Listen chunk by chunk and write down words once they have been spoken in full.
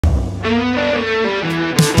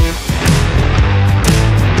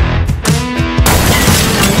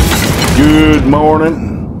Good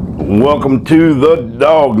morning. Welcome to the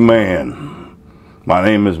Dogman. My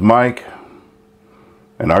name is Mike.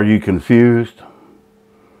 And are you confused?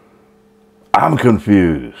 I'm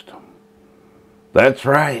confused. That's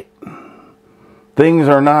right. Things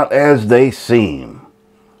are not as they seem.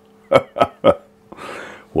 Well,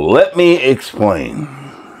 let me explain.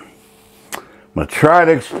 I'm going to try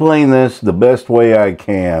to explain this the best way I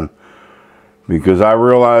can, because I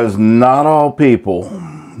realize not all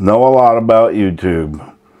people know a lot about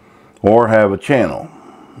YouTube or have a channel.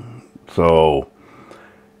 So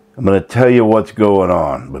I'm going to tell you what's going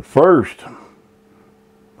on. But first,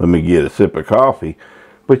 let me get a sip of coffee.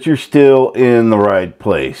 But you're still in the right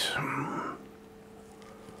place.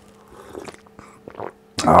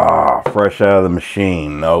 Ah, fresh out of the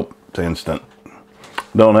machine. Nope, it's instant.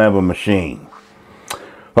 Don't have a machine.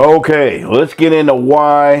 Okay, let's get into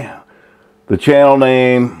why the channel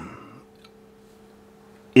name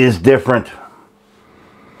is different.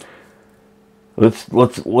 Let's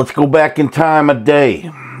go back in time a day.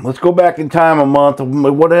 Let's go back in time a month,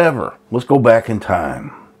 whatever. Let's go back in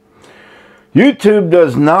time. YouTube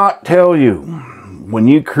does not tell you when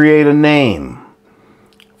you create a name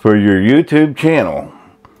for your YouTube channel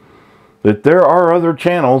that there are other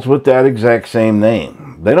channels with that exact same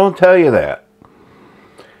name. They don't tell you that.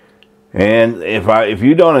 And if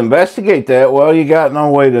you don't investigate that, well, you got no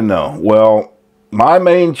way to know. Well, my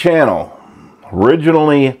main channel,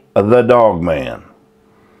 originally the Dogman.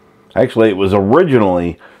 Actually, it was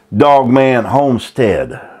originally Dogman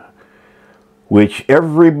Homestead, which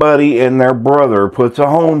everybody and their brother puts a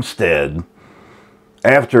homestead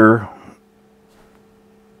after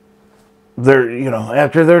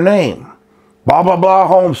their name. Blah, blah, blah,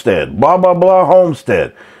 homestead. Blah, blah, blah,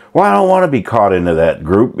 homestead. Well, I don't want to be caught into that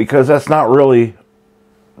group, because that's not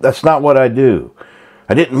what I do.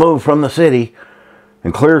 I didn't move from the city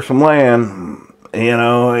and clear some land.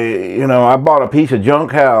 I bought a piece of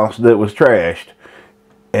junk house that was trashed,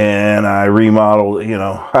 and I remodeled,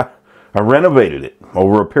 I renovated it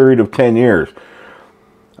over a period of 10 years.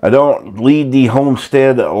 I don't lead the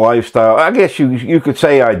homestead lifestyle. I guess you could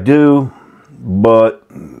say I do, but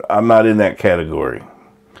I'm not in that category.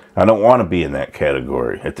 I don't want to be in that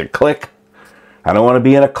category. It's a clique. I don't want to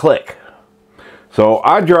be in a clique. So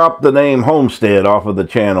I dropped the name Homestead off of the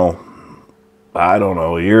channel, I don't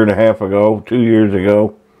know, a year and a half ago, 2 years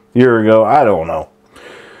ago, year ago, I don't know.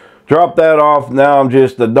 Dropped that off. Now I'm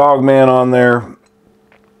just the Dogman on there.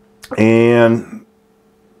 And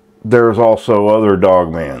there's also other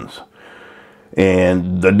Dogmans.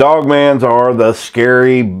 And the Dogmans are the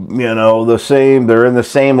scary, the same. They're in the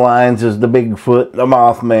same lines as the Bigfoot, the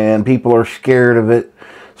Mothman. People are scared of it.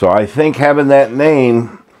 So I think having that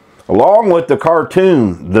name, along with the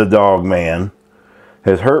cartoon, the Dogman,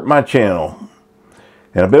 has hurt my channel.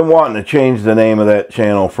 And I've been wanting to change the name of that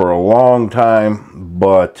channel for a long time.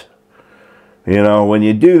 But, when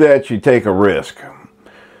you do that, you take a risk.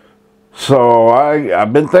 So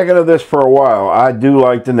I've been thinking of this for a while. I do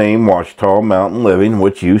like the name Washita Mountain Living,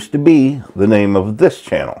 which used to be the name of this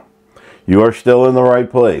channel. You are still in the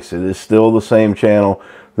right place. It is still the same channel.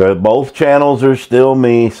 Both channels are still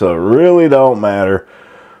me, so it really don't matter.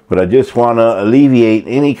 But I just want to alleviate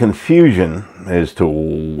any confusion as to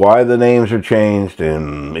why the names are changed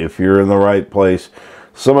and if you're in the right place.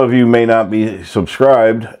 Some of you may not be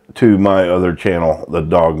subscribed to my other channel, the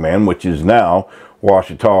Dogman, which is now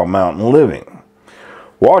Washita Mountain Living.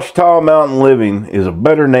 Washita Mountain Living is a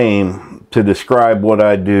better name to describe what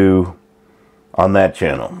I do on that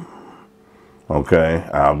channel. Okay,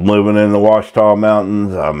 I'm living in the Washita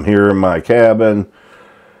Mountains. I'm here in my cabin.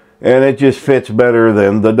 And it just fits better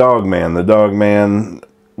than the Dogman. The Dogman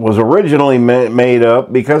was originally made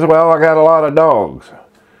up because, well, I got a lot of dogs.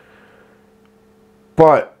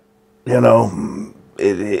 But,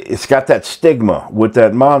 it's got that stigma with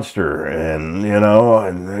that monster. And,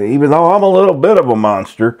 and even though I'm a little bit of a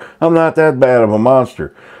monster, I'm not that bad of a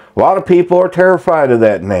monster. A lot of people are terrified of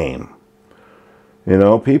that name.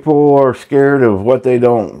 People are scared of what they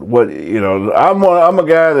don't, I'm a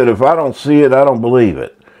guy that if I don't see it, I don't believe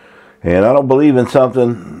it. And I don't believe in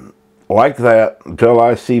something like that until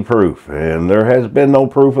I see proof. And there has been no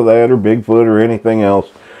proof of that or Bigfoot or anything else.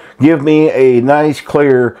 Give me a nice,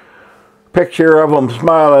 clear picture of them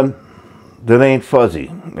smiling that ain't fuzzy.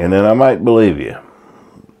 And then I might believe you.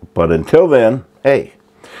 But until then, hey.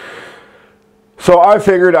 So I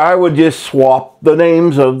figured I would just swap the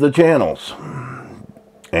names of the channels.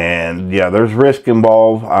 And yeah, there's risk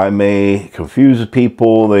involved. I may confuse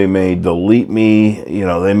people. They may delete me.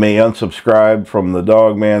 They may unsubscribe from the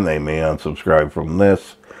Dogman. They may unsubscribe from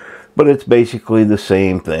this. But it's basically the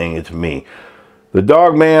same thing. It's me. The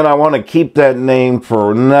Dogman, I want to keep that name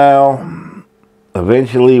for now.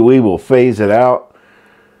 Eventually we will phase it out.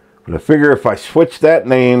 But I figure if I switch that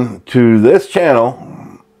name to this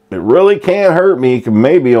channel, it really can't hurt me. It can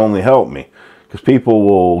maybe only help me. Because people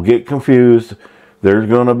will get confused. There's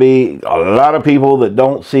going to be a lot of people that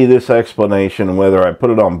don't see this explanation, whether I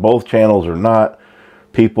put it on both channels or not.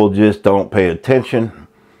 People just don't pay attention.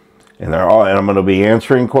 And I'm going to be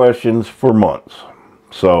answering questions for months.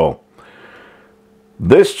 So,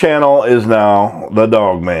 this channel is now the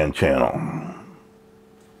Dogman channel.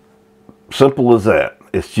 Simple as that.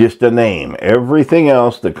 It's just a name. Everything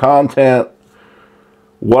else, the content,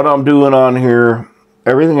 what I'm doing on here,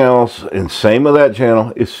 everything else, and same with that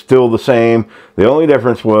channel, is still the same. The only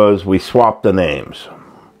difference was we swapped the names.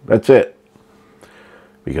 That's it.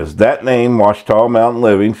 Because that name, Ouachita Mountain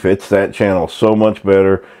Living, fits that channel so much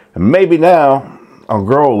better. And maybe now I'll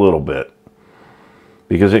grow a little bit.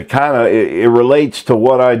 Because it relates to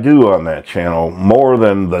what I do on that channel more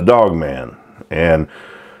than the Dogman. And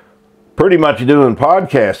pretty much doing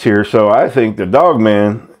podcasts here, so I think the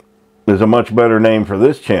Dogman is a much better name for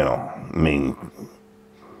this channel. I mean,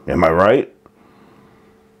 am I right?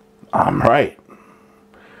 I'm right.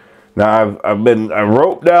 Now I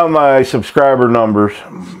wrote down my subscriber numbers.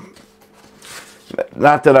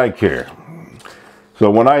 Not that I care.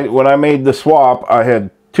 So when I made the swap, I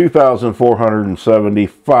had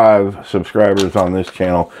 2,475 subscribers on this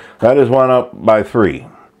channel. That has went up by 3.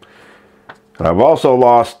 And I've also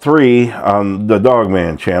lost 3 on the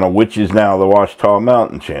Dogman channel, which is now the Ouachita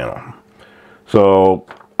Mountain channel. So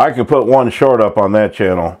I could put 1 short up on that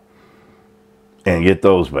channel and get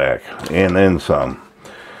those back, and then some.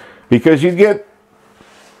 Because you get,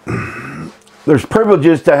 there's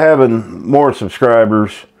privileges to having more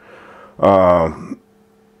subscribers.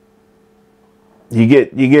 You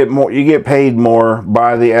get paid more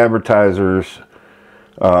by the advertisers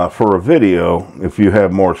for a video if you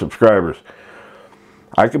have more subscribers.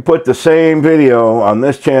 I could put the same video on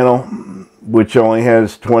this channel, which only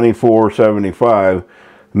has 24.75,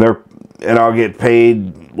 and I'll get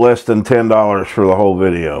paid less than $10 for the whole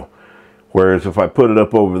video. Whereas if I put it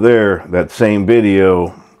up over there, that same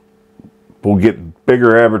video will get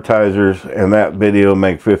bigger advertisers, and that video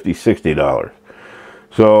make $50, $60.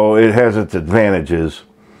 So it has its advantages.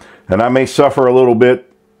 And I may suffer a little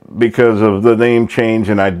bit because of the name change,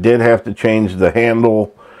 and I did have to change the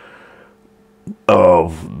handle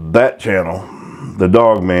of that channel, the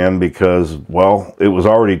Dogman, because, well, it was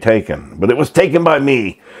already taken. But it was taken by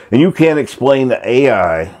me. And you can't explain to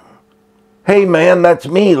AI, hey man, that's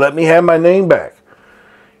me, let me have my name back.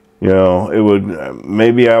 You know, it would,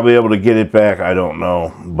 maybe I'll be able to get it back, I don't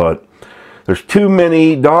know. But there's too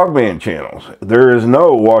many Dogman channels. There is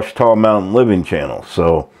no Ouachita Mountain Living channel.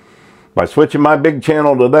 So by switching my big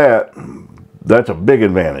channel to that, that's a big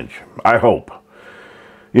advantage, I hope.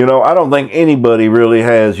 You know, I don't think anybody really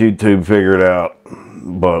has YouTube figured out,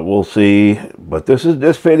 but we'll see. But this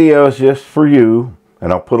video is just for you,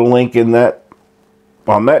 and I'll put a link in that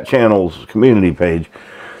on that channel's community page.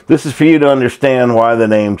 This is for you to understand why the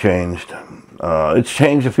name changed. It's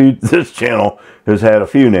changed a few. This channel has had a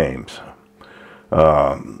few names,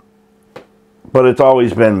 but it's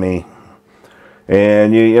always been me.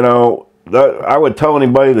 And you know, I would tell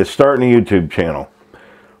anybody that's starting a YouTube channel,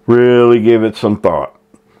 really give it some thought.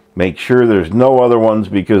 Make sure there's no other ones,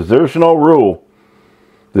 because there's no rule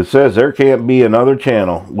that says there can't be another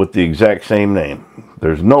channel with the exact same name.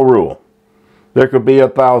 There's no rule. There could be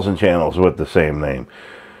 1,000 channels with the same name,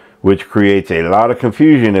 which creates a lot of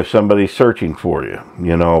confusion if somebody's searching for you.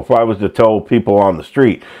 You know, if I was to tell people on the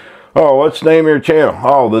street, oh, what's the name of your channel?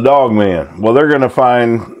 Oh, the Dogman. Well, they're going to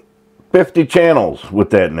find 50 channels with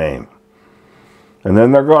that name. And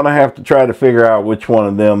then they're going to have to try to figure out which one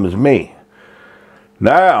of them is me.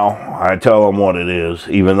 Now, I tell them what it is,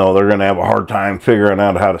 even though they're going to have a hard time figuring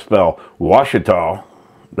out how to spell Ouachita.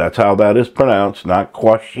 That's how that is pronounced, not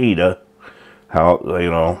Ouachita. How, you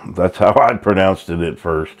know, that's how I pronounced it at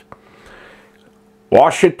first.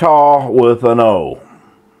 Ouachita with an O.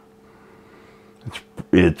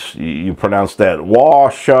 You pronounce that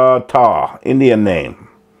Ouachita, Indian name.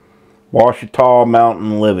 Ouachita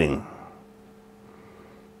Mountain Living.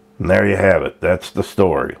 And there you have it. That's the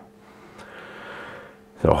story.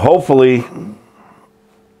 So hopefully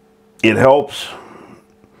it helps.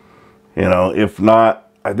 You know, if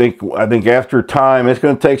not, I think after time, it's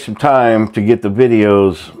going to take some time to get the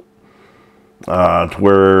videos to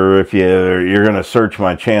where if you're going to search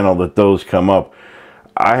my channel, that those come up.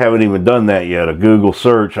 I haven't even done that yet. A Google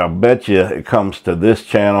search, I'll bet you it comes to this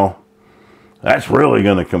channel. That's really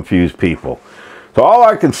going to confuse people. So all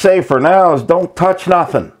I can say for now is don't touch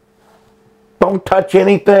nothing. Don't touch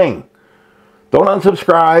anything. Don't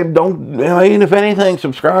unsubscribe. Don't, even if anything,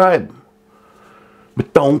 subscribe.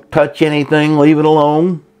 But don't touch anything. Leave it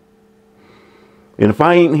alone. And if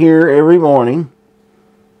I ain't here every morning,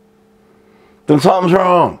 then something's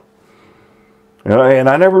wrong. And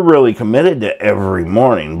I never really committed to every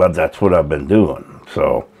morning, but that's what I've been doing.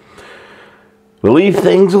 So, leave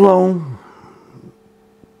things alone.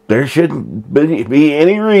 There shouldn't be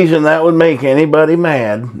any reason that would make anybody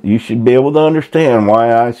mad. You should be able to understand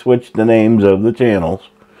why I switched the names of the channels.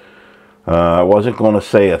 I wasn't going to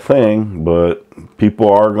say a thing, but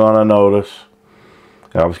people are going to notice.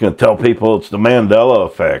 I was going to tell people it's the Mandela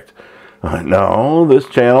effect. No, this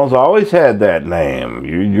channel's always had that name.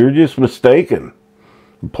 You're just mistaken.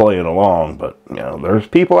 Playing along, but there's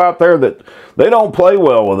people out there that they don't play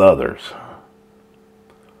well with others.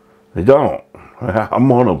 They don't. I'm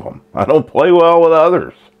one of them. I don't play well with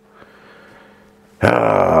others.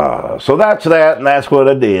 So that's that, and that's what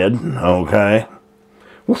I did. Okay.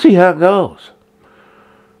 We'll see how it goes.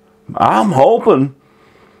 I'm hoping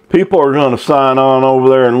people are going to sign on over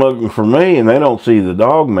there and looking for me, and they don't see the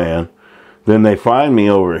Dogman. Then they find me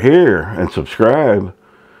over here and subscribe.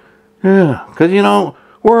 Yeah, because,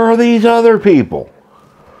 where are these other people?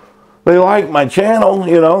 They like my channel,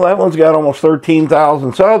 that one's got almost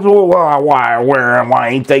 13,000 subs. Well, why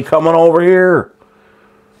ain't they coming over here?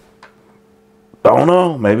 Don't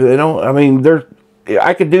know. Maybe they don't. I mean,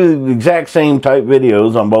 I could do the exact same type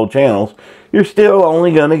videos on both channels. You're still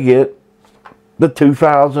only going to get the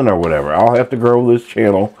 2,000 or whatever. I'll have to grow this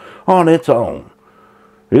channel on its own.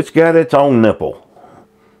 It's got its own nipple.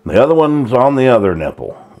 The other one's on the other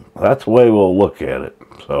nipple. That's the way we'll look at it.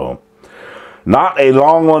 So, not a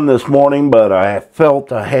long one this morning, but I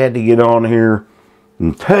felt I had to get on here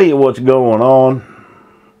and tell you what's going on.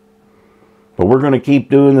 But we're going to keep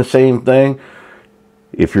doing the same thing.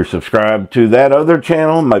 If you're subscribed to that other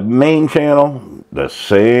channel, my main channel, the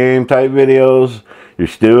same type videos, you're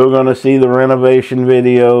still going to see the renovation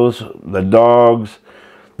videos, the dogs,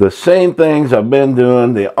 the same things I've been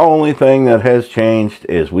doing. The only thing that has changed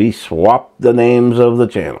is we swapped the names of the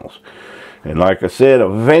channels. And like I said,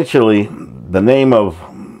 eventually, the name of,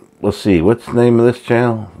 let's see, what's the name of this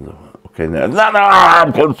channel? Okay, no,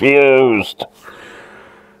 I'm confused.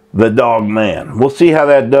 The Dogman. We'll see how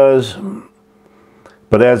that does.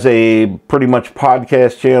 But as a pretty much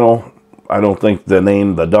podcast channel, I don't think the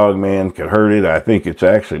name The Dogman could hurt it. I think it's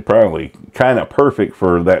actually probably kind of perfect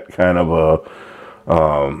for that kind of a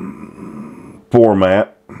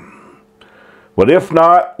format. But if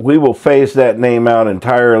not, we will phase that name out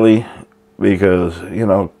entirely. Because,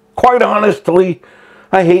 quite honestly,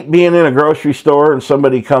 I hate being in a grocery store and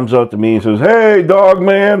somebody comes up to me and says, "Hey,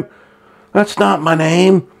 Dogman." That's not my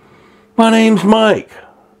name. My name's Mike.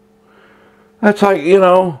 That's like,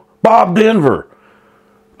 Bob Denver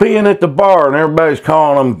being at the bar and everybody's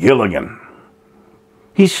calling him Gilligan.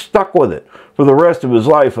 He's stuck with it for the rest of his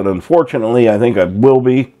life, and unfortunately, I think I will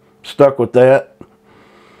be stuck with that.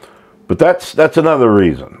 But that's another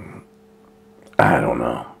reason. I don't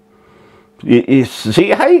know. You see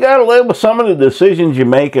how you got to live with some of the decisions you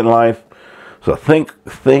make in life. So think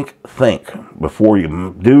before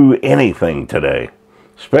you do anything today,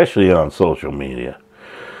 especially on social media.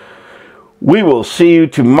 We will see you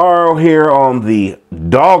tomorrow here on the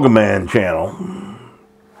Dogman channel.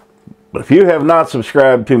 But if you have not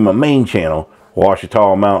subscribed to my main channel,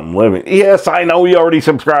 Ouachita Mountain Living. Yes, I know you already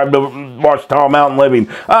subscribed to Ouachita Mountain Living.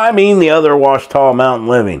 I mean the other Ouachita Mountain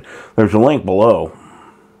Living. There's a link below.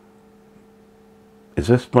 Is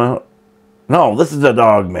this Mount? No, this is the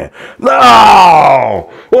Dogman. No!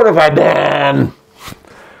 What have I done?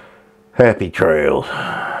 Happy trails.